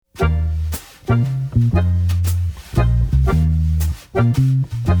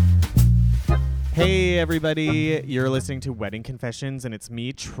everybody. You're listening to Wedding Confessions, and it's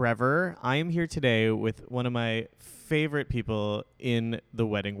me, Trevor. I am here today with one of my favorite people in the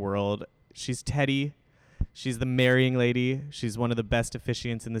wedding world. She's Teddy. She's the marrying lady. She's one of the best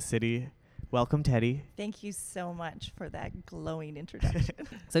officiants in the city. Welcome, Teddy. Thank you so much for that glowing introduction.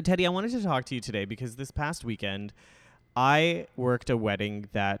 So, Teddy, I wanted to talk to you today because this past weekend, I worked a wedding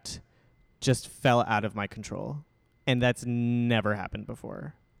that just fell out of my control, and that's never happened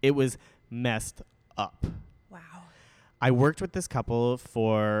before. It was messed up. Wow. I worked with this couple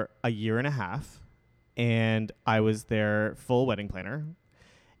for a year and a half, and I was their full wedding planner.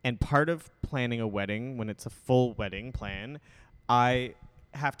 And part of planning a wedding, when it's a full wedding plan, I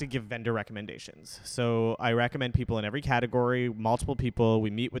have to give vendor recommendations. So I recommend people in every category, multiple people. We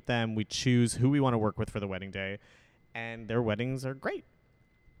meet with them. We choose who we want to work with for the wedding day. And their weddings are great.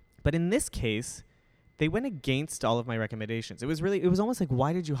 But in this case, they went against all of my recommendations. It was almost like,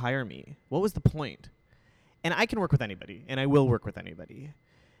 why did you hire me? What was the point? And I can work with anybody, and I will work with anybody.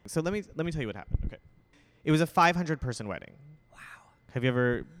 So let me tell you what happened. Okay. It was a 500-person wedding. Wow. Have you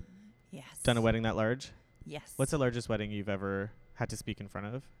ever Yes. done a wedding that large? Yes. What's the largest wedding you've ever had to speak in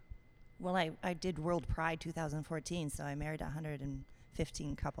front of? Well, I did World Pride 2014, so I married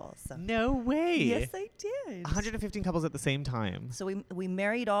 115 couples. So. No way. Yes, I did. 115 couples at the same time. So we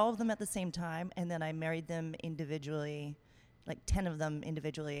married all of them at the same time, and then I married them individually, like 10 of them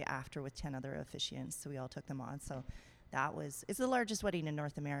individually after with 10 other officiants. So we all took them on. So it's the largest wedding in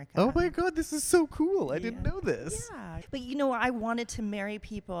North America. Oh my God, this is so cool. I didn't know this. Yeah. But I wanted to marry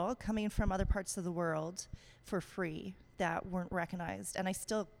people coming from other parts of the world for free that weren't recognized. And I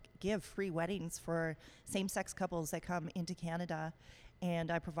still give free weddings for same-sex couples that come into Canada.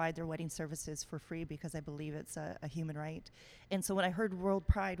 And I provide their wedding services for free because I believe it's a human right. And so when I heard World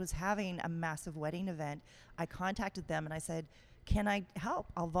Pride was having a massive wedding event, I contacted them and I said, can I help?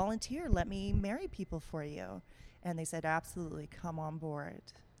 I'll volunteer. Let me marry people for you. And they said, absolutely, come on board.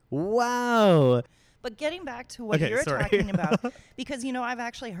 Wow. But getting back to what you're talking about, because, I've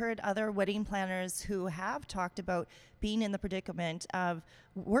actually heard other wedding planners who have talked about being in the predicament of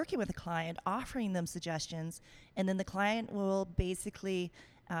working with a client, offering them suggestions, and then the client will basically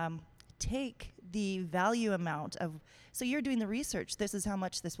take the value amount of, so you're doing the research, this is how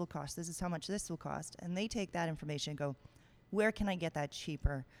much this will cost, this is how much this will cost, and they take that information and go, where can I get that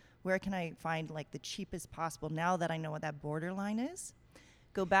cheaper? Where can I find the cheapest possible now that I know what that borderline is?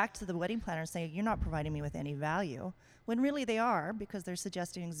 Go back to the wedding planner and say, you're not providing me with any value, when really they are, because they're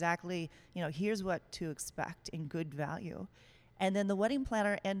suggesting exactly, here's what to expect in good value. And then the wedding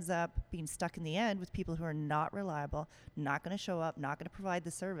planner ends up being stuck in the end with people who are not reliable, not going to show up, not going to provide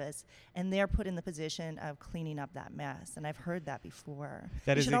the service, and they're put in the position of cleaning up that mess. And I've heard that before.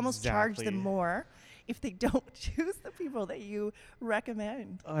 You should almost charge them more if they don't choose the people that you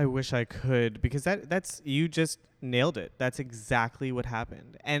recommend. I wish I could, because that's you just nailed it. That's exactly what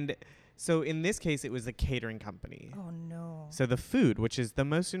happened. And so in this case, it was a catering company. Oh, no. So the food, which is the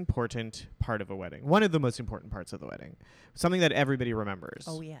most important part of a wedding, one of the most important parts of the wedding, something that everybody remembers,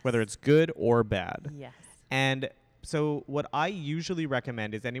 oh, yes. whether it's good or bad. Yes. And so what I usually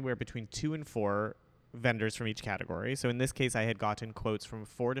recommend is anywhere between 2 and 4 vendors from each category. So in this case, I had gotten quotes from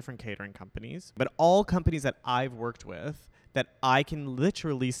 4 different catering companies, but all companies that I've worked with that I can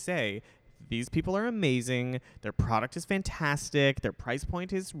literally say, these people are amazing, their product is fantastic, their price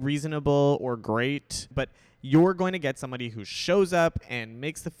point is reasonable or great, but you're going to get somebody who shows up and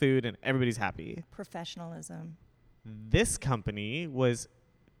makes the food and everybody's happy. Professionalism. This company was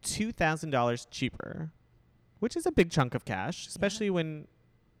 $2,000 cheaper, which is a big chunk of cash, especially when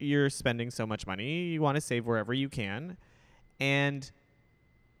you're spending so much money. You want to save wherever you can. And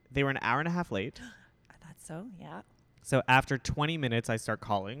they were an hour and a half late. I thought so, yeah. So after 20 minutes, I start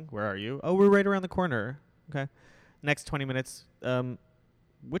calling. Where are you? Oh, we're right around the corner. Okay. Next 20 minutes.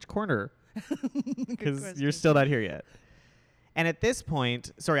 Which corner? Because you're still not here yet. And at this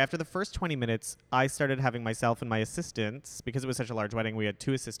point, after the first 20 minutes, I started having myself and my assistants, because it was such a large wedding, we had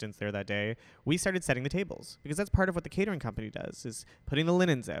 2 assistants there that day. We started setting the tables, because that's part of what the catering company does, is putting the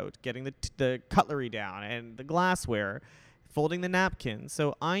linens out, getting the cutlery down and the glassware, folding the napkins.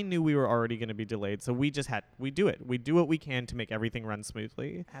 So I knew we were already going to be delayed. So we do it. We do what we can to make everything run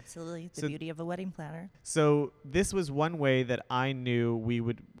smoothly. Absolutely. The beauty of a wedding planner. So this was one way that I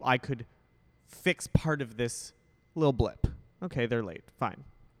knew I could fix part of this little blip. Okay, they're late. Fine.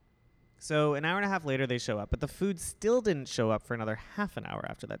 So an hour and a half later, they show up, but the food still didn't show up for another half an hour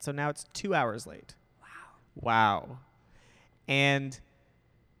after that. So now it's 2 hours late. Wow. And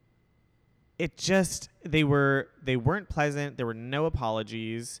it just, they weren't pleasant. There were no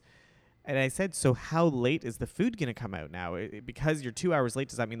apologies. And I said, so how late is the food going to come out now? Because you're 2 hours late,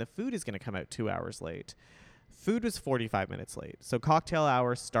 does that mean the food is going to come out 2 hours late? Food was 45 minutes late. So cocktail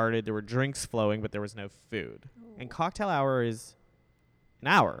hour started. There were drinks flowing, but there was no food. Oh. And cocktail hour is an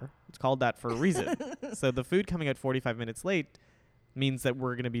hour. It's called that for a reason. So the food coming out 45 minutes late means that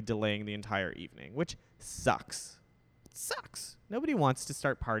we're going to be delaying the entire evening, which sucks. It sucks. Nobody wants to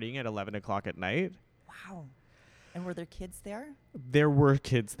start partying at 11 o'clock at night. Wow. And were there kids there? There were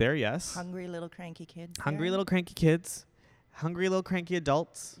kids there, yes. Hungry little cranky kids. Hungry little cranky kids. Hungry little cranky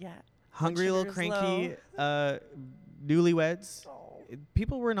adults. Yeah. Hungry little cranky newlyweds. Oh.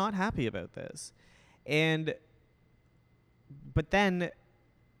 People were not happy about this. But then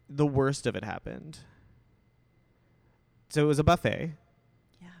the worst of it happened. So it was a buffet.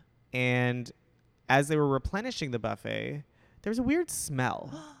 Yeah. And as they were replenishing the buffet, there was a weird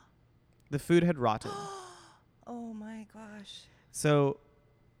smell. The food had rotten. Oh my gosh. So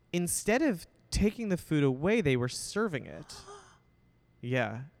instead of taking the food away, they were serving it.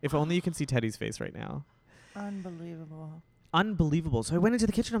 Yeah. If only you can see Teddy's face right now. Unbelievable. Unbelievable. So I went into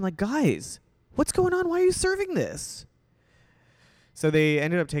the kitchen. I'm like, guys, what's going on? Why are you serving this? So they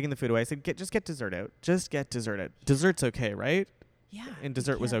ended up taking the food away. I said, just get dessert out. Just get dessert out. Dessert's okay, right? Yeah. And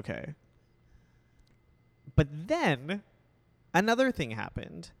dessert was okay. But then another thing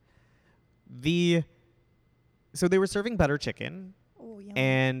happened. So they were serving butter chicken. Oh, yum.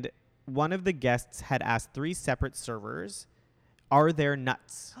 And one of the guests had asked 3 separate servers, are there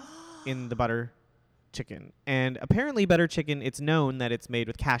nuts in the butter chicken? And apparently butter chicken, it's known that it's made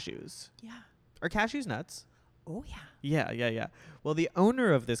with cashews. Yeah. Are cashews nuts? Oh, yeah. Yeah. Well, the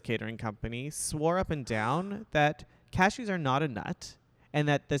owner of this catering company swore up and down that cashews are not a nut and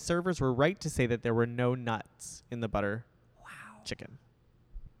that the servers were right to say that there were no nuts in the butter chicken.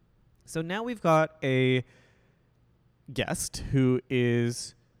 So now we've got a guest who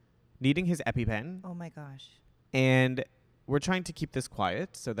is needing his EpiPen. Oh, my gosh. And we're trying to keep this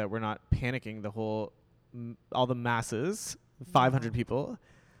quiet so that we're not panicking all the masses, 500 people.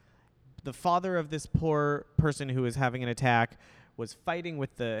 The father of this poor person who is having an attack was fighting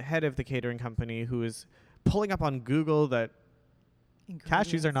with the head of the catering company who is pulling up on Google that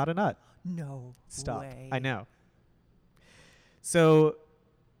cashews are not a nut. No. Stop. Way. I know. So,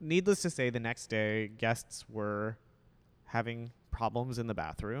 needless to say, the next day, guests were having problems in the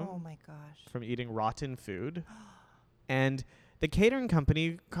bathroom. Oh, my gosh. From eating rotten food. And the catering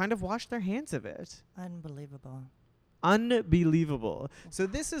company kind of washed their hands of it. Unbelievable. So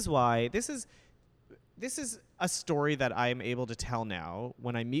this is why this is a story that I am able to tell now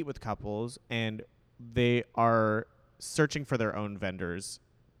when I meet with couples and they are searching for their own vendors.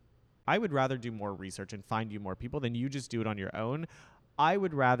 I would rather do more research and find you more people than you just do it on your own. I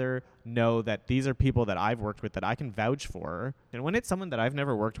would rather know that these are people that I've worked with that I can vouch for. And when it's someone that I've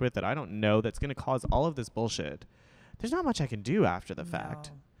never worked with that I don't know that's going to cause all of this bullshit, there's not much I can do after the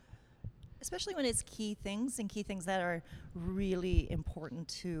fact. Especially when it's key things that are really important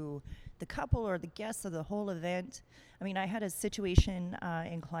to the couple or the guests of the whole event. I mean, I had a situation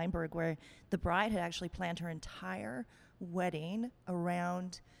in Kleinburg where the bride had actually planned her entire wedding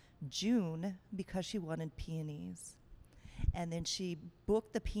around June because she wanted peonies. And then she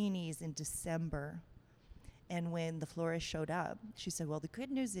booked the peonies in December. And when the florist showed up, she said, well, the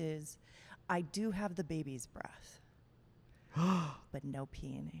good news is I do have the baby's breath. But no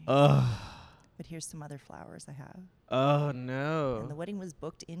peony. But here's some other flowers I have. Oh, no. And the wedding was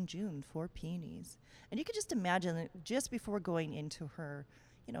booked in June for peonies. And you could just imagine that just before going into her,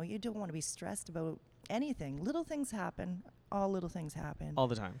 you don't want to be stressed about anything. Little things happen. All little things happen. All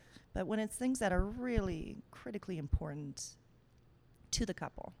the time. But when it's things that are really critically important to the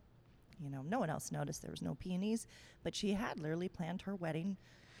couple, no one else noticed there was no peonies, but she had literally planned her wedding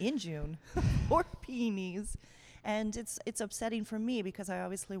in June for peonies. And it's upsetting for me because I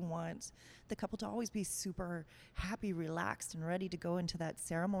obviously want the couple to always be super happy, relaxed, and ready to go into that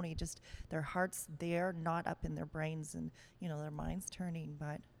ceremony. Just their hearts there, not up in their brains and, their minds turning.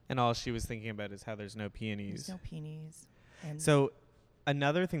 And all she was thinking about is how there's no peonies. There's no peonies. And so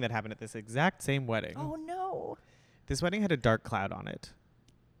another thing that happened at this exact same wedding. Oh, no. This wedding had a dark cloud on it.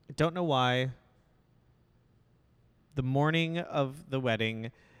 I don't know why. The morning of the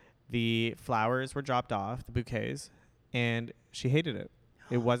wedding, the flowers were dropped off, the bouquets, and she hated it.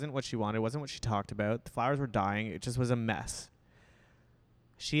 It wasn't what she wanted. It wasn't what she talked about. The flowers were dying. It just was a mess.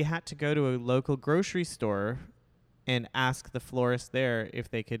 She had to go to a local grocery store and ask the florist there if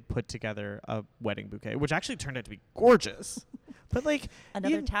they could put together a wedding bouquet, which actually turned out to be gorgeous. But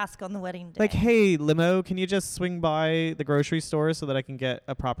another task on the wedding day. Like, hey, limo, can you just swing by the grocery store so that I can get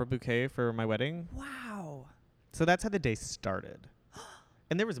a proper bouquet for my wedding? Wow. So that's how the day started.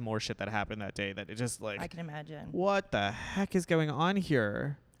 And there was more shit that happened that day that it just like, I can imagine. What the heck is going on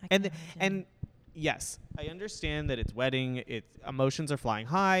here? And yes, I understand that it's wedding, emotions are flying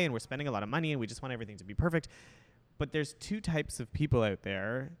high and we're spending a lot of money and we just want everything to be perfect. But there's two types of people out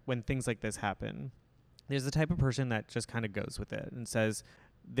there when things like this happen. There's the type of person that just kind of goes with it and says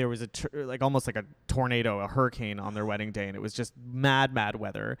there was almost like a tornado, a hurricane on their wedding day, and it was just mad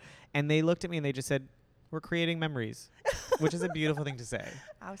weather. And they looked at me and they just said, we're creating memories, which is a beautiful thing to say.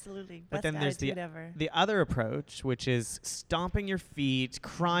 Absolutely. But then there's the other approach, which is stomping your feet,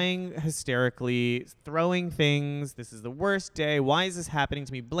 crying hysterically, throwing things. This is the worst day. Why is this happening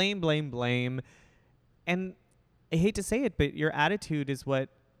to me? Blame, blame, blame. And I hate to say it, but your attitude is what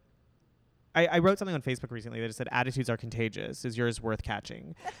I wrote something on Facebook recently that said attitudes are contagious. Is yours worth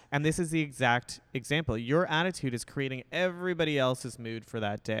catching? And this is the exact example. Your attitude is creating everybody else's mood for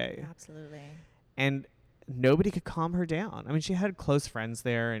that day. Absolutely. And nobody could calm her down. I mean, she had close friends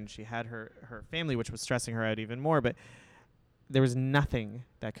there and she had her family, which was stressing her out even more, but there was nothing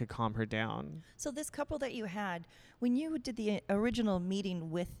that could calm her down. So this couple that you had, when you did the original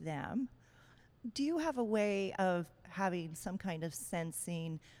meeting with them, do you have a way of having some kind of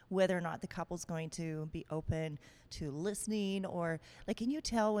sensing whether or not the couple's going to be open to listening? Or like, can you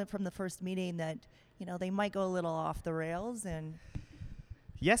tell from the first meeting that, they might go a little off the rails? And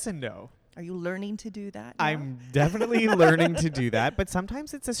yes and no. Are you learning to do that now? I'm definitely learning to do that, but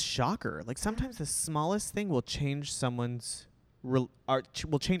sometimes it's a shocker. Like sometimes the smallest thing will change someone's will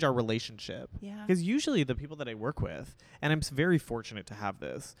change our relationship. Yeah. Because usually the people that I work with, and I'm very fortunate to have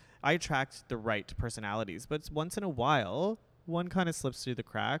this, I attract the right personalities, but once in a while, one kind of slips through the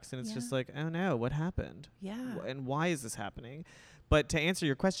cracks, and it's just like, oh no, what happened? Yeah. And why is this happening? But to answer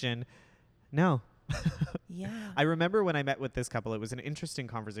your question, no. Yeah. I remember when I met with this couple, it was an interesting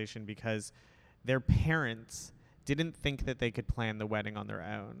conversation because their parents didn't think that they could plan the wedding on their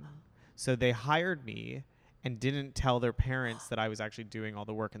own. So they hired me and didn't tell their parents that I was actually doing all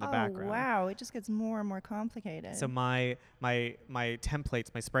the work in the background. Wow, it just gets more and more complicated. So my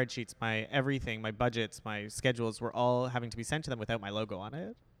templates, my spreadsheets, my everything, my budgets, my schedules were all having to be sent to them without my logo on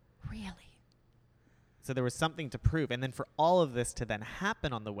it. Really? So there was something to prove. And then for all of this to then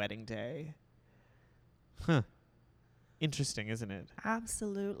happen on the wedding day, interesting, isn't it?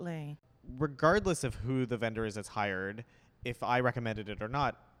 Absolutely. Regardless of who the vendor is that's hired, if I recommended it or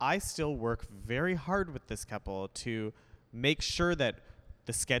not, I still work very hard with this couple to make sure that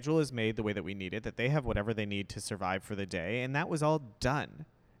the schedule is made the way that we need it, that they have whatever they need to survive for the day, and that was all done.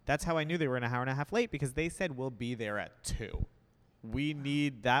 That's how I knew they were an hour and a half late, because they said, we'll be there at 2. We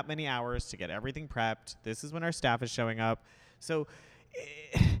need that many hours to get everything prepped. This is when our staff is showing up. So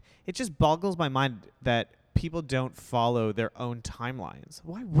it just boggles my mind that people don't follow their own timelines.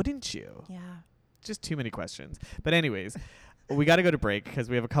 Why wouldn't you? Yeah. Just too many questions. But anyways, we got to go to break because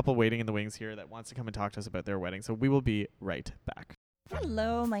we have a couple waiting in the wings here that wants to come and talk to us about their wedding. So we will be right back.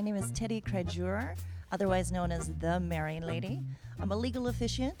 Hello, my name is Teddy Crejuer, otherwise known as the Marrying Lady. I'm a legal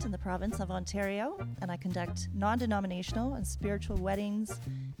officiant in the province of Ontario, and I conduct non-denominational and spiritual weddings,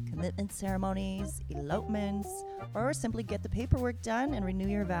 commitment ceremonies, elopements, or simply get the paperwork done and renew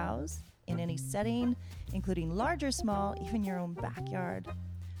your vows in any setting, including large or small, even your own backyard.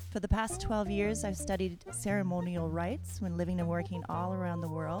 For the past 12 years, I've studied ceremonial rites when living and working all around the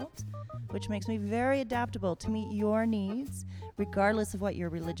world, which makes me very adaptable to meet your needs, regardless of what your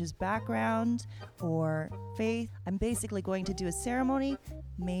religious background or faith. I'm basically going to do a ceremony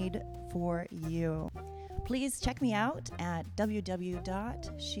made for you. Please check me out at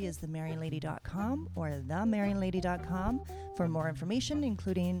www.sheisthemarryinglady.com or themarryinglady.com for more information,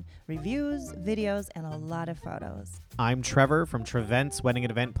 including reviews, videos, and a lot of photos. I'm Trevor from Trevents Wedding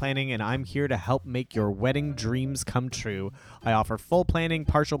and Event Planning, and I'm here to help make your wedding dreams come true. I offer full planning,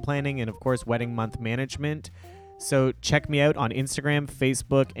 partial planning, and of course, wedding month management. So check me out on Instagram,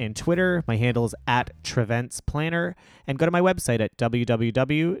 Facebook, and Twitter. My handle is @TreventsPlanner. And go to my website at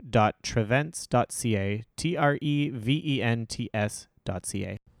www.trevents.ca,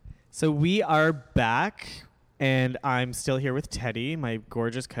 TREVENTS.ca. So we are back, and I'm still here with Teddy, my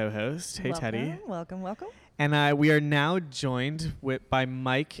gorgeous co-host. Hey, welcome, Teddy. Welcome. And we are now joined by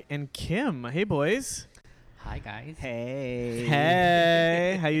Mike and Kim. Hey, boys. Hi, guys.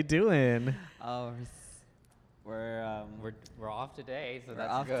 Hey. How you doing? We're off today, so We're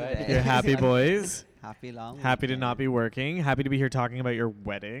that's off good. today. You're happy, boys? Happy long Happy to weekend. not be working. Happy to be here talking about your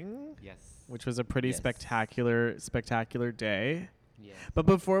wedding. Yes. Which was a pretty Yes. spectacular day. Yes. But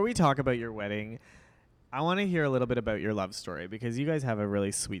before we talk about your wedding, I want to hear a little bit about your love story, because you guys have a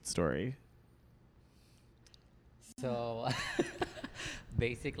really sweet story. So,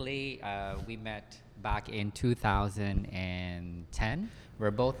 basically, we met back in 2010.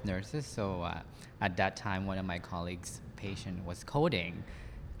 we're both nurses. So at that time, one of my colleagues' patient was coding,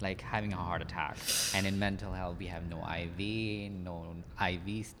 like having a heart attack. And in mental health, we have no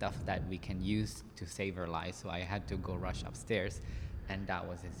IV stuff that we can use to save her life. So I had to go rush upstairs, and that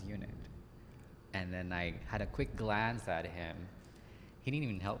was his unit. And then I had a quick glance at him. He didn't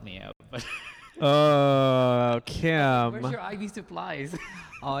even help me out. But Oh, Kim. where's your IV supplies?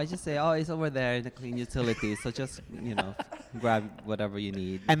 Oh, I just say, oh, it's over there in the clean utilities. So just, grab whatever you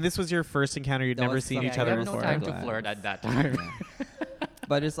need. And this was your first encounter. You'd That never was seen some- each Yeah, other we have before. no time to Glance. flirt at that time.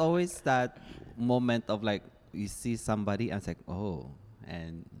 But it's always that moment of like, you see somebody and it's like, oh,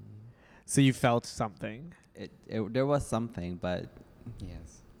 and So you felt something. there was something, but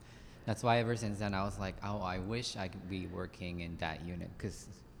Yes. That's why ever since then I was like, oh, I wish I could be working in that unit, because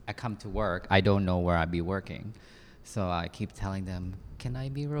I come to work, I don't know where I'd be working. So I keep telling them, can I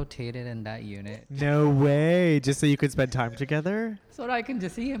be rotated in that unit? No way. Just so you could spend time together? So that I can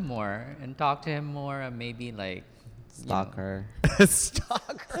just see him more and talk to him more, and maybe like stalker.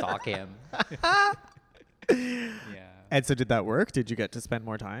 stalk him. Yeah. And so did that work? Did you get to spend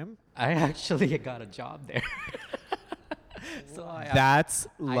more time? I actually got a job there. So That's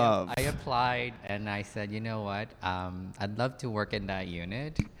love. I applied and I said, you know what? I'd love to work in that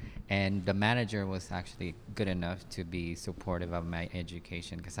unit. And the manager was actually good enough to be supportive of my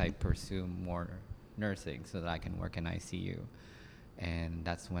education, because I pursue more nursing so that I can work in ICU. And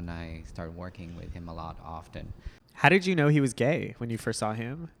that's when I started working with him a lot often. How did you know he was gay when you first saw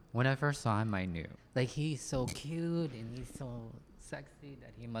him? When I first saw him, I knew. Like, he's so cute and he's so sexy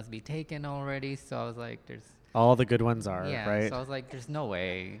that he must be taken already. So I was like, there's... All the good ones are, yeah, right? so I was like, there's no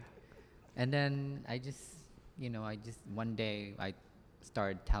way. And then I just one day I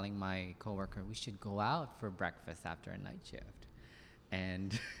started telling my coworker, we should go out for breakfast after a night shift.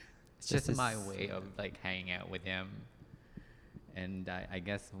 And it's This just my is- way of like hanging out with him. And I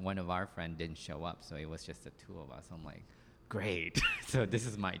guess one of our friends didn't show up, so it was just the two of us. I'm like, great. So this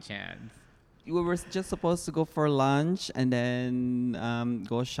is my chance. We were just supposed to go for lunch and then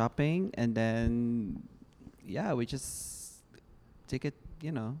go shopping, and then we just take it,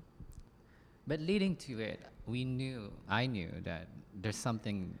 But leading to it, I knew that there's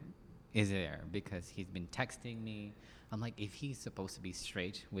something is there, because he's been texting me. I'm like, if he's supposed to be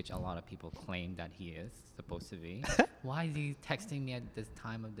straight, which a lot of people claim that he is supposed to be, why is he texting me at this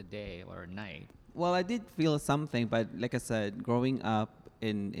time of the day or night? Well, I did feel something, but like I said, growing up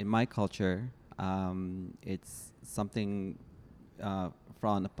in my culture, it's something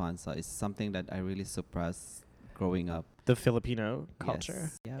frowned upon. So it's something that I really suppressed growing up. The Filipino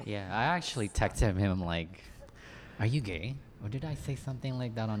culture. Yes. Yeah, I actually texted him. I'm like, are you gay? Or did I say something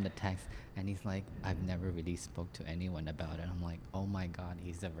like that on the text? And he's like, I've never really spoke to anyone about it. I'm like, oh my God,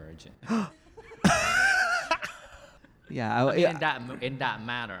 he's a virgin. Yeah. I mean, in that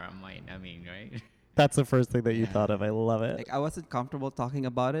manner, I mean, right? That's the first thing that you thought of. I love it. Like, I wasn't comfortable talking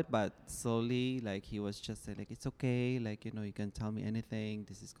about it, but slowly, like, he was just saying, like, it's okay. Like, you can tell me anything.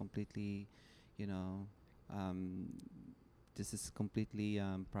 This is completely, this is completely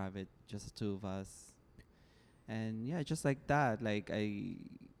private, just the two of us. And yeah, just like that. Like, I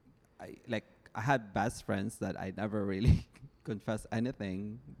had best friends that I never really confessed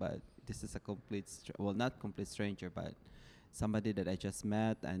anything, but this is a not complete stranger, but somebody that I just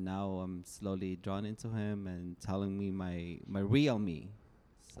met, and now I'm slowly drawn into him and telling me my real me.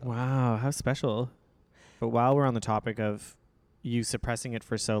 So. Wow, how special. But while we're on the topic of you suppressing it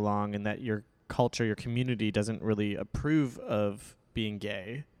for so long and that your culture, your community doesn't really approve of being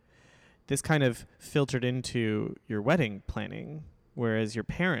gay, this kind of filtered into your wedding planning, whereas your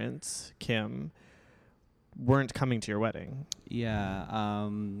parents, Kim, weren't coming to your wedding. Yeah,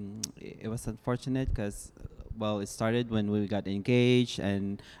 it was unfortunate because, it started when we got engaged,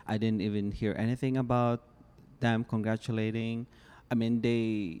 and I didn't even hear anything about them congratulating. I mean,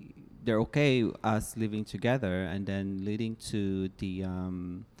 they're okay us living together, and then leading to the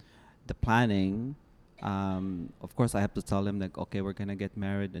planning. Of course, I have to tell them, like, okay, we're gonna get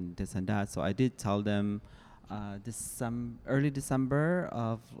married and this and that. So I did tell them early December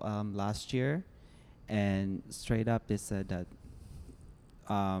of last year, and straight up they said that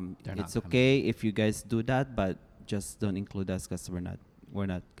it's okay if you guys do that, but just don't include us because we're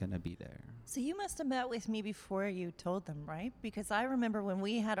not gonna be there. So you must have met with me before you told them, right? Because I remember when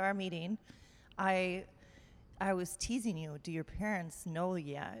we had our meeting, I was teasing you. Do your parents know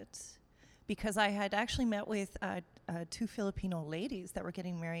yet? Because I had actually met with two Filipino ladies that were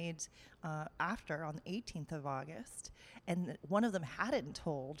getting married on the 18th of August, and one of them hadn't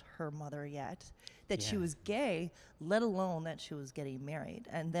told her mother yet that she was gay, let alone that she was getting married.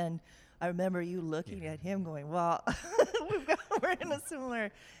 And then I remember you looking at him going, well, we're in a similar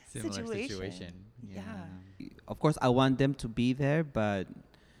situation. Yeah. Of course, I want them to be there, but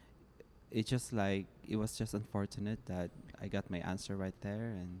it's just like, it was just unfortunate that I got my answer right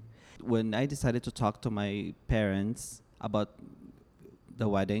there. And when I decided to talk to my parents about the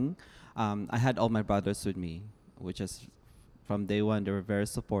wedding, I had all my brothers with me, which is from day one, they were very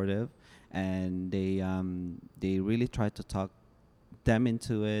supportive, and they really tried to talk them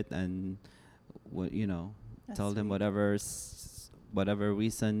into it, and That's tell them sweet. whatever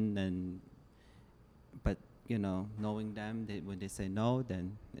reason. And but knowing them, when they say no,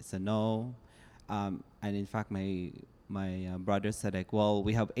 then it's a no. And in fact, my brother said, like, well,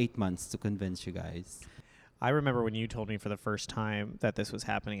 we have 8 months to convince you guys. I remember when you told me for the first time that this was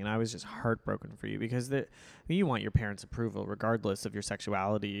happening, and I was just heartbroken for you, because you want your parents' approval regardless of your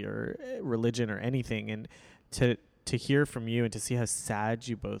sexuality or religion or anything. And to hear from you and to see how sad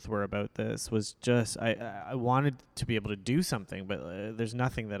you both were about this was just, I wanted to be able to do something, but there's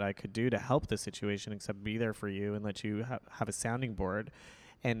nothing that I could do to help the situation except be there for you and let you have a sounding board.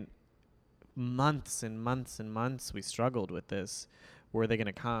 And months and months and months we struggled with this. Were they going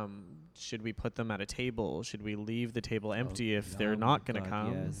to come? Should we put them at a table? Should we leave the table empty if they're not going to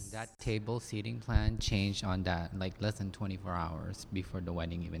come? Yes. That table seating plan changed on that like less than 24 hours before the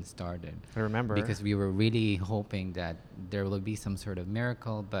wedding even started. I remember. Because we were really hoping that there will be some sort of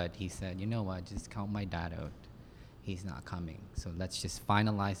miracle, but he said, you know what, just count my dad out. He's not coming. So let's just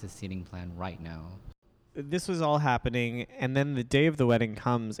finalize the seating plan right now. This was all happening, and then the day of the wedding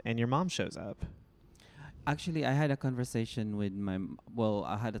comes, and your mom shows up. Actually, I had a conversation with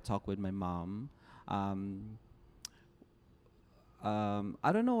I had a talk with my mom. I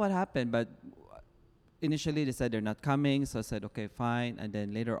don't know what happened, but initially they said they're not coming, so I said, okay, fine. And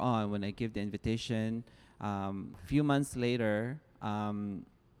then later on, when I gave the invitation, a few months later, I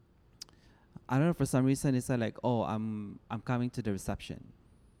don't know, for some reason, they said like, oh, I'm coming to the reception.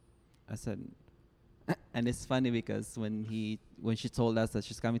 I said, and it's funny because when she told us that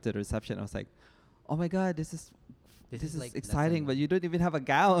she's coming to the reception, I was like, oh my God, this is like exciting, but you don't even have a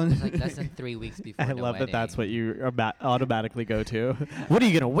gown. It's like less than 3 weeks before I the love wedding. that that's what you automatically go to. What are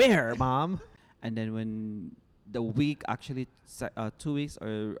you going to wear, Mom? And then when the week, actually 2 weeks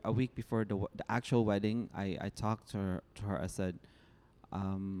or a week before the actual wedding, I talked to her. I said,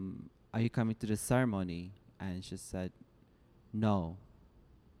 are you coming to the ceremony? And she said, no.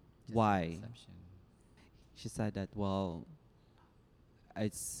 Just Why? the reception. She said that, well,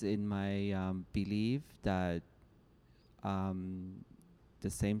 it's in my belief that the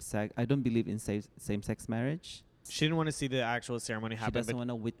same sex. I don't believe in same-sex marriage. She didn't want to see the actual ceremony She happen, doesn't but want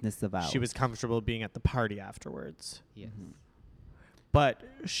to witness the vow. she was comfortable being at the party afterwards. Yes. Mhm. But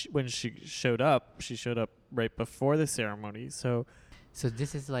when she showed up right before the ceremony. So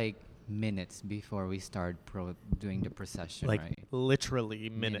this is like minutes before we start doing the procession, like right? literally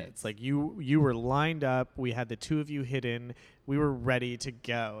minutes. Minutes. Like you were lined up. We had the two of you hidden. We were ready to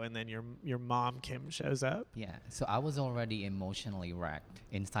go, and then your mom Kim shows up. Yeah. So I was already emotionally wrecked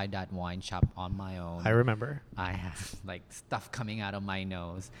inside that wine shop on my own. I remember. I have like stuff coming out of my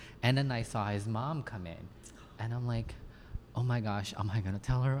nose, and then I saw his mom come in, and I'm like, oh my gosh, am I gonna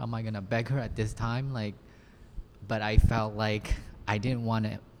tell her? Am I gonna beg her at this time? Like, but I felt like I didn't want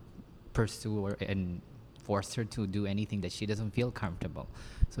to pursue her and force her to do anything that she doesn't feel comfortable.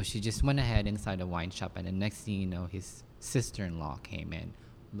 So she just went ahead inside the wine shop, and the next thing you know, his sister-in-law came in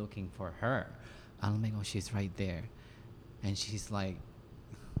looking for her. I'm like, oh, she's right there. And she's like,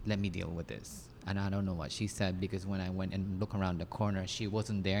 let me deal with this. And I don't know what she said, because when I went and looked around the corner, she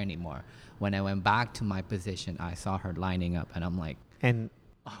wasn't there anymore. When I went back to my position, I saw her lining up, and I'm like, And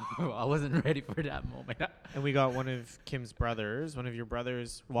I wasn't ready for that moment. and we got one of Kim's brothers. One of your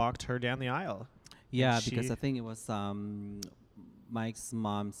brothers walked her down the aisle. Yeah, And because she- I think it was Mike's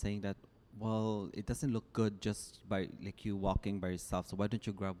mom saying that, well, it doesn't look good just by like you walking by yourself. So why don't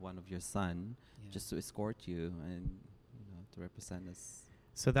you grab one of your son just to escort you and to represent us?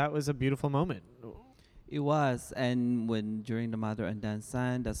 So that was a beautiful moment. It was, and when during the mother and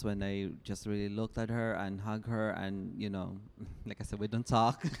dansan, that's when I just really looked at her and hugged her, and like I said, we don't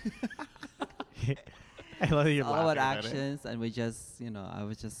talk. I love that you're All laughing about about it. actions, and we just,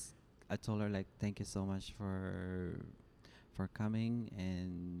 I told her like, thank you so much for coming,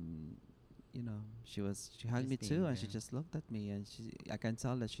 and she hugged Just me being too, and she there. just looked at me, and I can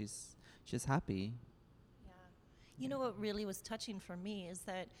tell that she's happy. Yeah. You know what really was touching for me is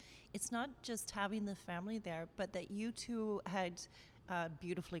that it's not just having the family there, but that you two had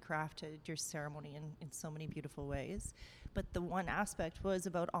beautifully crafted your ceremony in so many beautiful ways. but the one aspect was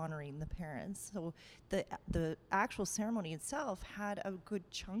about honoring the parents. So the actual ceremony itself had a good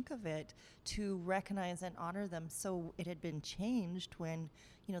chunk of it to recognize and honor them. So it had been changed when,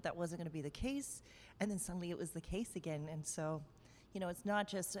 you know, that wasn't going to be the case, and then suddenly it was the case again. And so, you know, it's not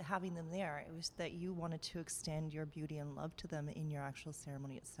just having them there, it was that you wanted to extend your beauty and love to them in your actual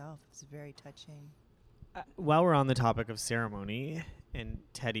ceremony itself. It was very touching. While we're on the topic of ceremony, and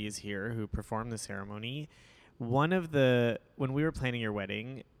Teddy is here, who performed the ceremony, when we were planning your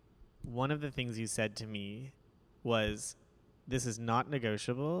wedding, one of the things you said to me was, this is not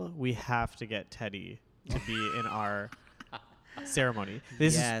negotiable. We have to get Teddy to be in our ceremony.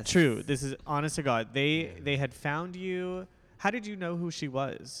 This is true. This is honest to God. They had found you. How did you know who she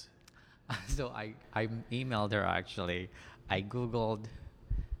was? So I emailed her, actually. I Googled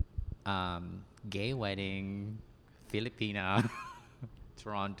gay wedding, Filipina,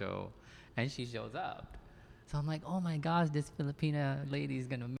 Toronto, and she shows up. So I'm like, oh my gosh, this Filipina lady is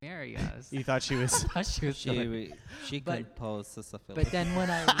gonna marry us. You thought she was? She can pose as a Filipina. But then when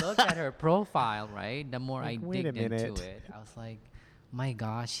I looked at her profile, right, the more I digged into it, I was like, my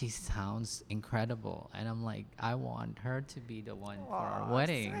gosh, she sounds incredible. And I'm like, I want her to be the one for our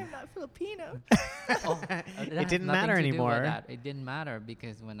wedding. Sorry, I'm not Filipino. It didn't matter anymore. It didn't matter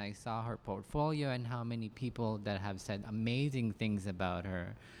because when I saw her portfolio and how many people that have said amazing things about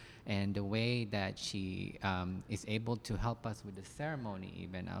her, and the way that she is able to help us with the ceremony,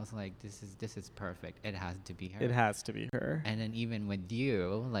 even, I was like, this is perfect. It has to be her. It has to be her. And then even with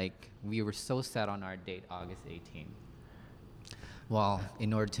you, like, we were so set on our date, August 18th. Well,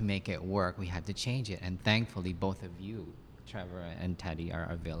 in order to make it work, we had to change it. And thankfully, both of you, Trevor and Teddy, are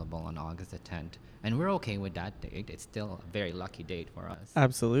available on August the 10th. And we're okay with that date. It's still a very lucky date for us.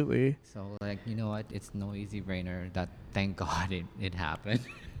 Absolutely. So, like, you know what? It's no easy brainer that, thank God, it happened.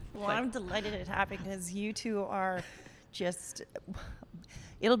 Well, I'm delighted it happened because you two are just,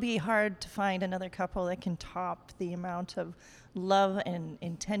 it'll be hard to find another couple that can top the amount of love and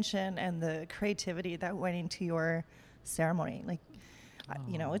intention and the creativity that went into your ceremony. Like,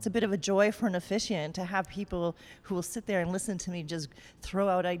 you know, it's a bit of a joy for an officiant to have people who will sit there and listen to me just throw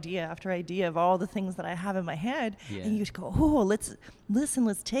out idea after idea of all the things that I have in my head. Yeah. And you just go, oh, let's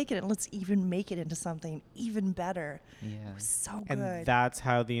take it and let's even make it into something even better. Yeah. It was so and good. And that's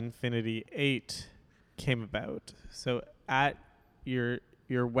how the Infinity 8 came about. So at your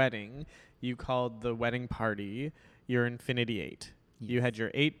wedding, you called the wedding party your Infinity 8. Yes. You had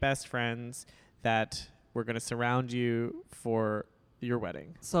your 8 best friends that were going to surround you for your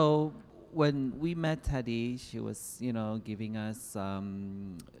wedding. So when we met Teddy, she was, you know, giving us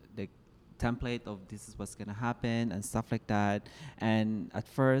the template of this is what's gonna happen and stuff like that. And at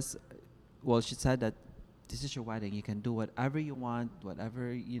first, well, she said that this is your wedding. You can do whatever you want,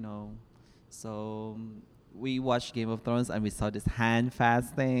 whatever, you know. So we watched Game of Thrones and we saw this hand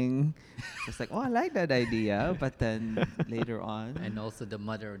fasting. It's like, oh, I like that idea. But then later on. And also the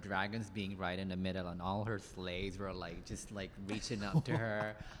Mother of Dragons being right in the middle, and all her slaves were like just like reaching up to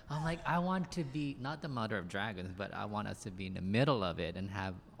her. I'm like, I want to be not the Mother of Dragons, but I want us to be in the middle of it and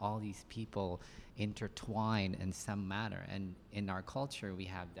have all these people intertwined in some manner. And in our culture, we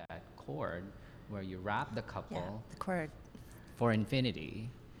have that cord where you wrap the couple the cord for infinity.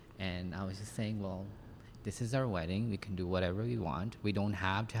 And I was just saying, well, this is our wedding. We can do whatever we want. We don't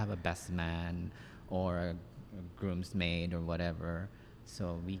have to have a best man or a groomsmaid or whatever.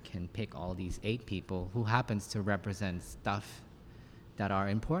 So we can pick all these 8 people who happens to represent stuff that are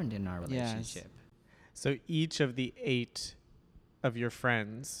important in our relationship. Yes. So each of the 8 of your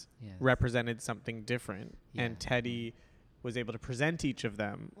friends yes. represented something different. Yeah. And Teddy was able to present each of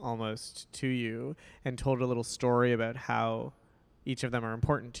them almost to you and told a little story about how each of them are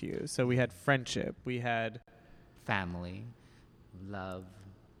important to you. So we had friendship, we had family, love,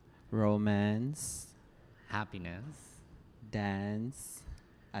 romance, happiness, dance,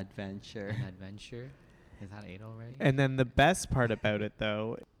 adventure. And adventure. Is that 8 already? And then the best part about it,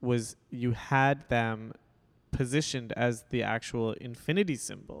 though, was you had them positioned as the actual infinity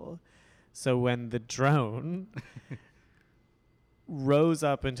symbol. So when the drone rose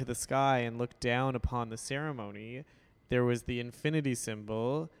up into the sky and looked down upon the ceremony, there was the infinity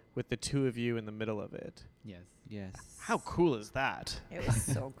symbol with the 2 of you in the middle of it. Yes. Yes. How cool is that? It was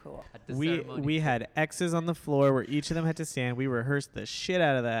so cool. We had X's on the floor where each of them had to stand. We rehearsed the shit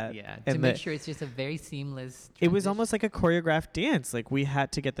out of that. Yeah, to make sure it's just a very seamless transition. It was almost like a choreographed dance. Like, we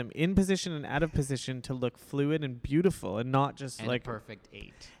had to get them in position and out of position to look fluid and beautiful and not just and like... a perfect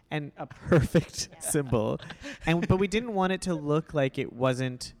 8. And a perfect symbol. But we didn't want it to look like it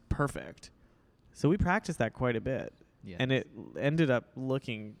wasn't perfect. So we practiced that quite a bit. Yes. And it ended up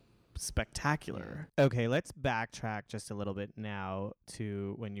looking spectacular. Okay, let's backtrack just a little bit now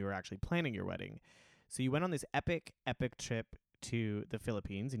to when you were actually planning your wedding. So you went on this epic trip to the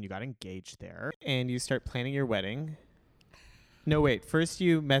Philippines and you got engaged there and you start planning your wedding. No, wait. First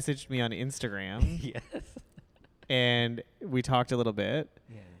you messaged me on Instagram. Yes. And we talked a little bit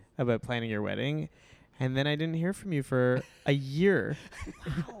about planning your wedding. And then I didn't hear from you for a year.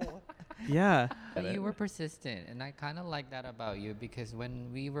 Wow. Yeah. But you were persistent, and I kind of like that about you, because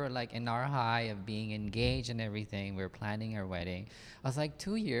when we were like in our high of being engaged and everything, we were planning our wedding. I was like,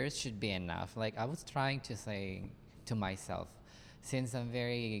 2 years should be enough. Like, I was trying to say to myself, since I'm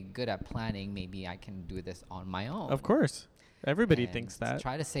very good at planning, maybe I can do this on my own. Of course. Everybody And thinks that.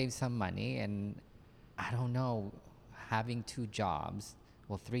 Try to save some money, and I don't know, having 2 jobs,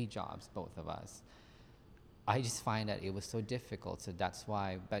 well, 3 jobs, both of us. I just find that it was so difficult. So that's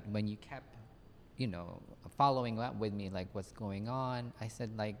why. But when you kept, following up with me, like what's going on, I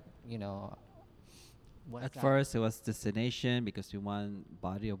said, like, At first, it was destination because we want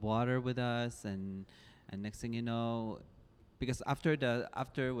body of water with us, and next thing you know, because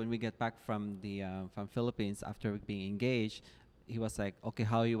after when we get back from the from Philippines, after being engaged, he was like, okay,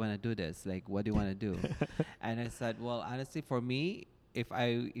 how you want to do this? Like, what do you want to do? And I said, well, honestly, for me, if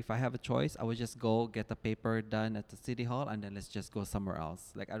I have a choice, I would just go get the paper done at the city hall, and then let's just go somewhere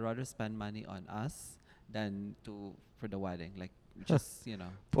else. Like, I'd rather spend money on us than for the wedding. Like, just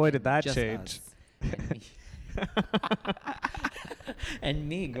Boy, did that just change. us. And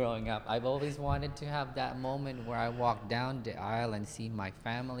me growing up, I've always wanted to have that moment where I walk down the aisle and see my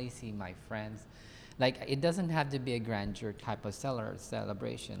family, see my friends. Like, it doesn't have to be a grandeur type of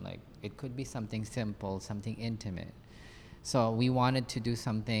celebration. Like, it could be something simple, something intimate. So we wanted to do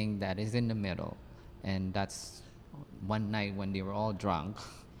something that is in the middle. And that's one night when they were all drunk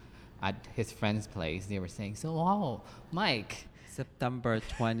at his friend's place. They were saying, so, Mike, September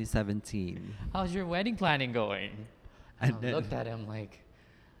 2017. how's your wedding planning going? And I then- looked at him like,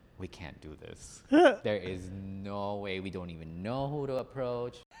 we can't do this. There is no way. We don't even know who to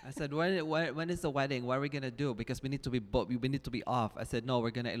approach. I said, when is the wedding? What are we gonna do? Because we need to be we need to be off. I said, no,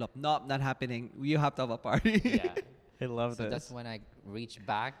 we're gonna elope. Nope, not happening. You have to have a party. Yeah. I love So this. that's when I reached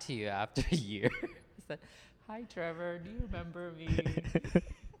back to you after a year. I said, hi, Trevor. Do you remember me?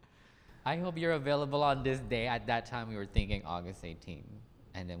 I hope you're available on this day. At that time, we were thinking August 18th.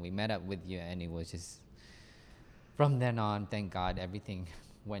 And then we met up with you, and it was just, from then on, thank God, everything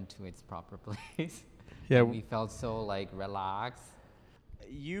went to its proper place. Yeah. And we felt so, like, relaxed.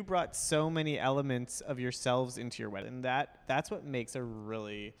 You brought so many elements of yourselves into your wedding. That's what makes a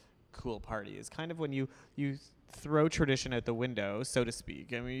really cool party, is kind of when you throw tradition out the window, so to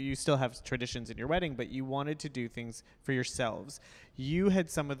speak. I mean, you still have traditions in your wedding, but you wanted to do things for yourselves. You had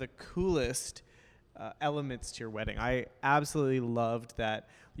some of the coolest elements to your wedding. I absolutely loved that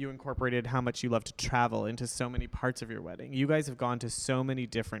you incorporated how much you love to travel into so many parts of your wedding. You guys have gone to so many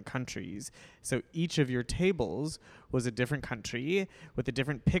different countries. So each of your tables was a different country with a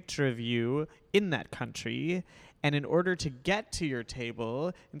different picture of you in that country. And in order to get to your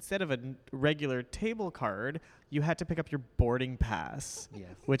table, instead of a regular table card, you had to pick up your boarding pass, Yes.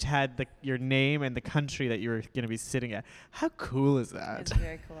 which had your name and the country that you were going to be sitting at. How cool is that? It's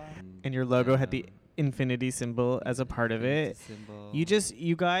very cool. And your logo had the infinity symbol as a part of it.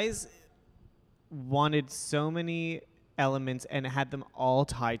 You guys wanted so many elements and had them all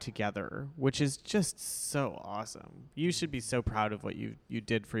tied together, which is just so awesome. You should be so proud of what you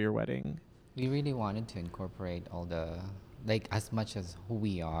did for your wedding. We really wanted to incorporate all the, like, as much as who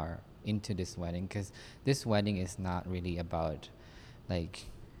we are into this wedding, because this wedding is not really about, like,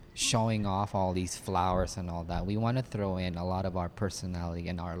 showing off all these flowers and all that. We want to throw in a lot of our personality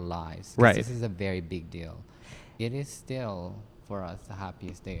and our lives. 'Cause Right. This is a very big deal. It is still, for us, the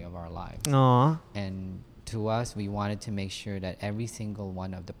happiest day of our lives. Aw. And to us, we wanted to make sure that every single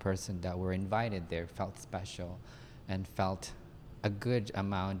one of the person that were invited there felt special and felt a good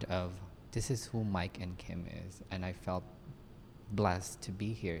amount of, this is who Mike and Kim is. And I felt blessed to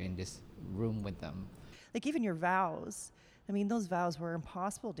be here in this room with them. Like, even your vows. I mean, those vows were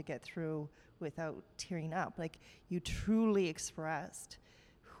impossible to get through without tearing up. Like, you truly expressed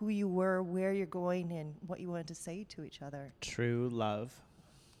who you were, where you're going, and what you wanted to say to each other. True love.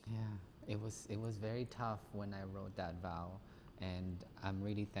 Yeah, it was very tough when I wrote that vow, and I'm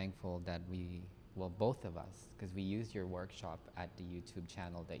really thankful that both of us, because we used your workshop at the YouTube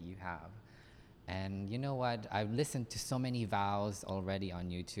channel that you have. And you know what? I've listened to so many vows already on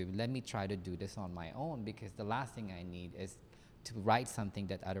YouTube. Let me try to do this on my own, because the last thing I need is to write something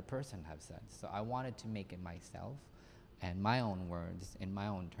that other person have said. So I wanted to make it myself and my own words in my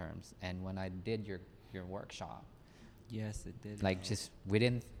own terms. And when I did your workshop, Yes, it did. like, just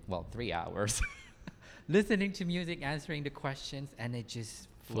within 3 hours listening to music, answering the questions, and it just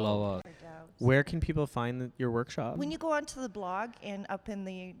Flow out. Where can people find your workshop? When you go onto the blog and up in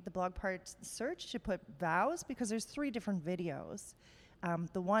the blog part search, you put vows, because there's 3 different videos.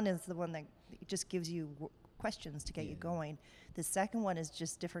 The one is the one that just gives you questions to get you going. The second one is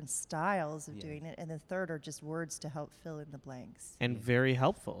just different styles of doing it. And the third are just words to help fill in the blanks. And very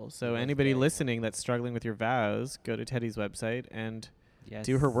helpful. So anybody listening that's struggling with your vows, go to Teddy's website and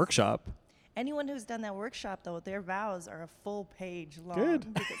do her workshop. Anyone who's done that workshop, though, their vows are a full page long.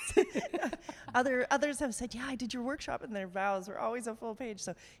 Good. Others have said, yeah, I did your workshop, and their vows were always a full page.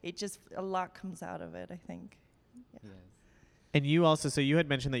 So it just, a lot comes out of it, I think. Yeah. Yes. And you also, so you had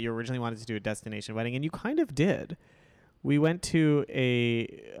mentioned that you originally wanted to do a destination wedding, and you kind of did. We went to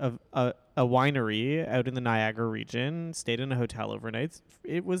a winery out in the Niagara region, stayed in a hotel overnight.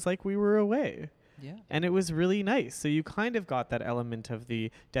 It was like we were away. Yeah. And it was really nice. So you kind of got that element of the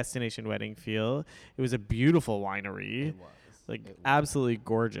destination wedding feel. It was a beautiful winery. It was. Like, It was. absolutely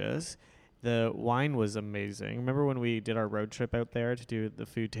gorgeous. The wine was amazing. Remember when we did our road trip out there to do the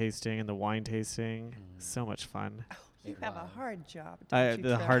food tasting and the wine tasting? So much fun. You It have a was. hard job. don't you, The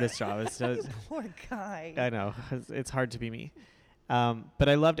Trevor? hardest job is You poor guy. I know. It's hard to be me. But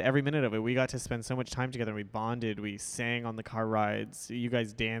I loved every minute of it. We got to spend so much time together. We bonded. We sang on the car rides. You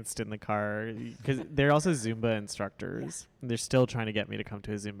guys danced in the car. Because they're also Zumba instructors. And they're still trying to get me to come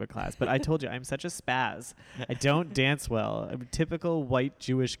to a Zumba class. But I told you, I'm such a spaz. I don't dance well. I'm a typical white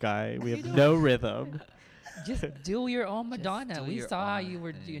Jewish guy. We have no rhythm. Just do your own Madonna. do We your saw how own you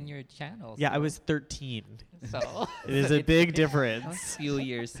were thing. doing your channels. Yeah, I was 13. So It is a big A difference. few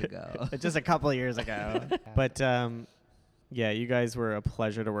years ago. Just a couple of years ago. But yeah, you guys were a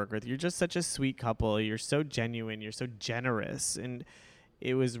pleasure to work with. You're just such a sweet couple. You're so genuine. You're so generous. And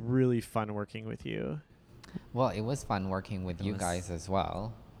it was really fun working with you. Well, it was fun working with It you was. guys as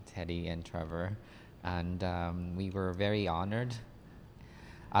well, Teddy and Trevor. And we were very honored.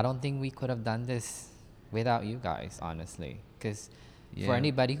 I don't think we could have done this without you guys, honestly. Because for Yeah.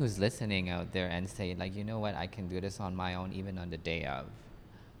 anybody who's listening out there and say, like, you know what, I can do this on my own, even on the day of,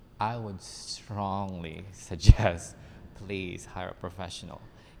 I would strongly suggest, please hire a professional.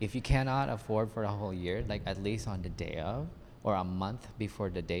 If you cannot afford for a whole year, like at least on the day of or a month before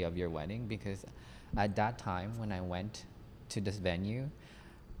the day of your wedding, because at that time when I went to this venue,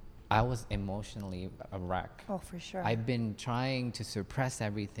 I was emotionally a wreck. Oh, for sure. I've been trying to suppress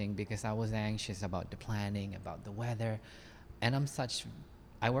everything because I was anxious about the planning, about the weather. And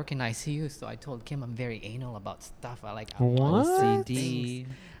I work in ICU, so I told Kim I'm very anal about stuff. I want What? things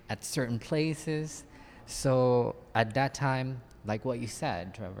at certain places. So at that time, like what you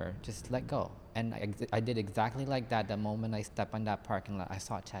said, Trevor, just let go. And I did exactly like that. The moment I stepped on that parking lot, I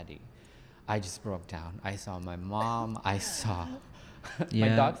saw Teddy. I just broke down. I saw my mom. I saw my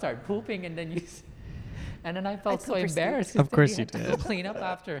Yeah. dog start pooping, and then and then I felt so Cooper Scoop. embarrassed. 'cause Of course Teddy you had to go did. clean up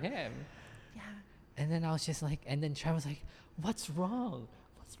after him. Yeah. And then I was just like, and then Trevor was like, "What's wrong?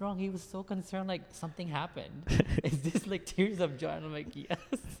 What's wrong?" He was so concerned, like something happened. Is this like tears of joy? And I'm like, yes.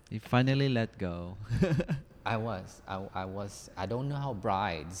 You finally let go. I was. I don't know how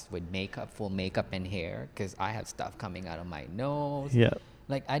brides with makeup, full makeup and hair, because I had stuff coming out of my nose. Yeah.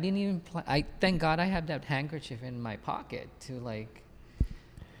 Like I didn't even. I thank God I had that handkerchief in my pocket to like.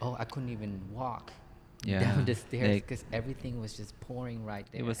 Oh, I couldn't even walk down the stairs like, because everything was just pouring right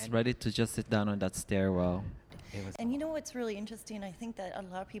there. it was and ready to just sit down on that stairwell. It was. And you know what's really interesting? I think that a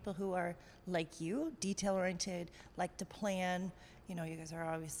lot of people who are like you, detail oriented, like to plan, you know, you guys are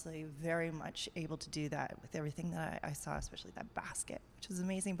obviously very much able to do that with everything that I saw, especially that basket, which was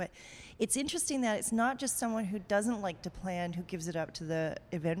amazing. But it's interesting that it's not just someone who doesn't like to plan who gives it up to the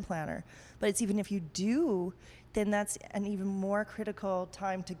event planner, but it's even if you do, then that's an even more critical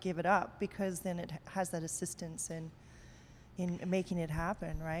time to give it up, because then it has that assistance in making it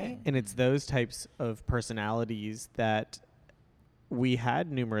happen, right? And it's those types of personalities that we had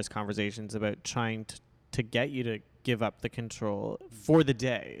numerous conversations about trying to get you to give up the control for the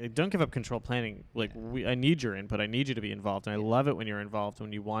day. Like, don't give up control planning. Like, I need your input. I need you to be involved. And I love it when you're involved,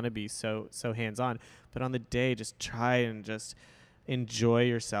 when you want to be so hands-on. But on the day, just try and just enjoy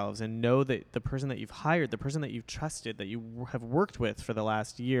yourselves and know that the person that you've hired, the person that you've trusted, that you have worked with for the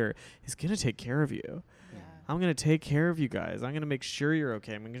last year is going to take care of you. Yeah. I'm going to take care of you guys. I'm going to make sure you're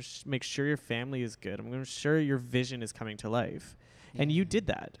okay. I'm going to make sure your family is good. I'm going to make sure your vision is coming to life. And you did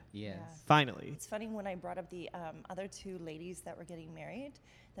that, Yes. Yeah. finally. It's funny when I brought up the other two ladies that were getting married,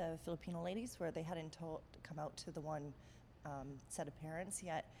 the Filipino ladies, where they hadn't come out to the one set of parents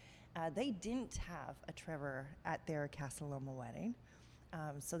yet. They didn't have a Trevor at their Casa Loma wedding.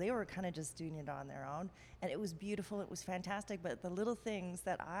 So they were kind of just doing it on their own. And it was beautiful. It was fantastic. But the little things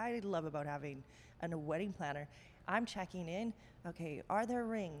that I love about having a wedding planner, I'm checking in. Okay, are there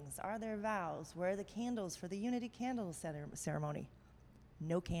rings? Are there vows? Where are the candles for the Unity Candle ceremony?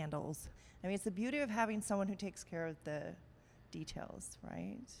 No candles. I mean, it's the beauty of having someone who takes care of the details,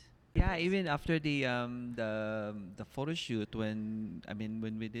 right? Yeah, even after the photo shoot, when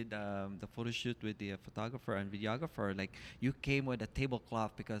we did the photo shoot with the photographer and videographer, like you came with a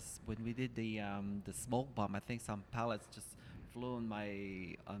tablecloth because when we did the smoke bomb, I think some pellets just flew on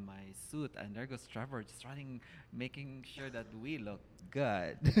my suit, and there goes Trevor just running, making sure that we look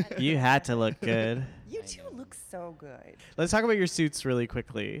good. You had to look good. You two look so good. Let's talk about your suits really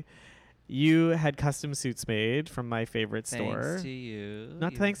quickly. You had custom suits made from my favorite store. Thanks to you.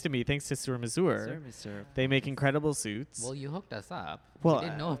 Not thanks to me, thanks to Sur Mesure. They make incredible suits. Well, you hooked us up. Well, we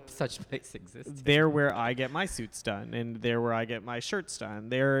didn't know such place existed. They're where I get my suits done, and they're where I get my shirts done.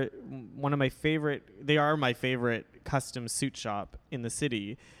 They're one of my favorite. They are my favorite custom suit shop in the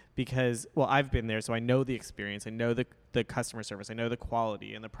city because, well, I've been there, so I know the experience. I know the customer service. I know the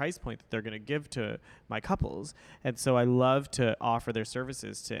quality and the price point that they're going to give to my couples. And so I love to offer their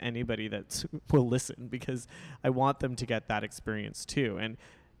services to anybody that will listen because I want them to get that experience too. And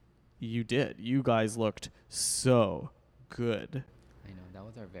you did. You guys looked so good. I know. That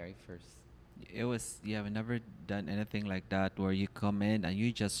was our very first. It was, yeah, we've never done anything like that where you come in and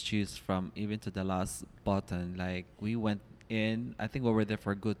you just choose from even to the last button. Like we went in, I think we were there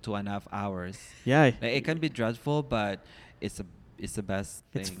for a good 2.5 hours. Yeah. Like, it can be dreadful, but it's the best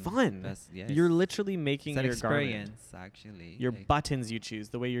thing. It's fun. Yeah, you're literally making it's your an experience, garment. actually. Your like buttons you choose,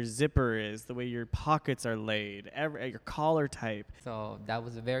 the way your zipper is, the way your pockets are laid, your collar type. So that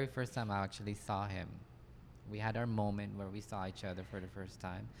was the very first time I actually saw him. We had our moment where we saw each other for the first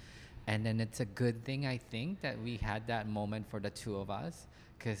time. And then it's a good thing, I think, that we had that moment for the two of us,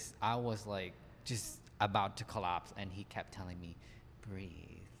 because I was like just about to collapse, and he kept telling me,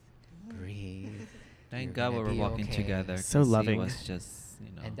 breathe. Thank God we were walking together. So loving. He was just,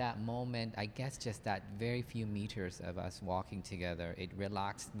 And that moment, I guess just that very few meters of us walking together, it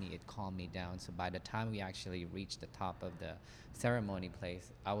relaxed me, it calmed me down. So by the time we actually reached the top of the ceremony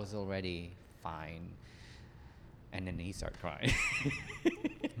place, I was already fine. And then he started crying.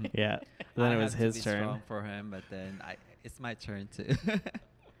 Yeah. Then I it was had to his be turn. strong for him, but then it's my turn too.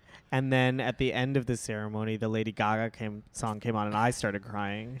 And then at the end of the ceremony, the Lady Gaga song came on, and I started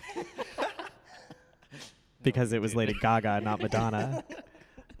crying because it was Lady Gaga, not Madonna.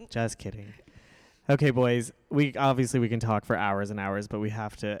 Just kidding. Okay, boys. We can talk for hours and hours, but we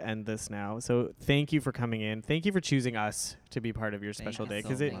have to end this now. So thank you for coming in. Thank you for choosing us to be part of your special day,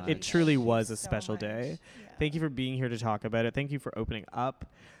 because it truly was a special day. Yeah. Thank you for being here to talk about it. Thank you for opening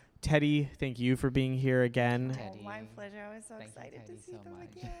up. Teddy, thank you for being here again. Teddy. Oh, my pleasure. I was so Thank you, excited Teddy, to see so them much.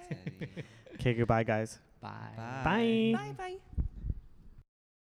 again. Okay, goodbye, guys. Bye. Bye. Bye bye.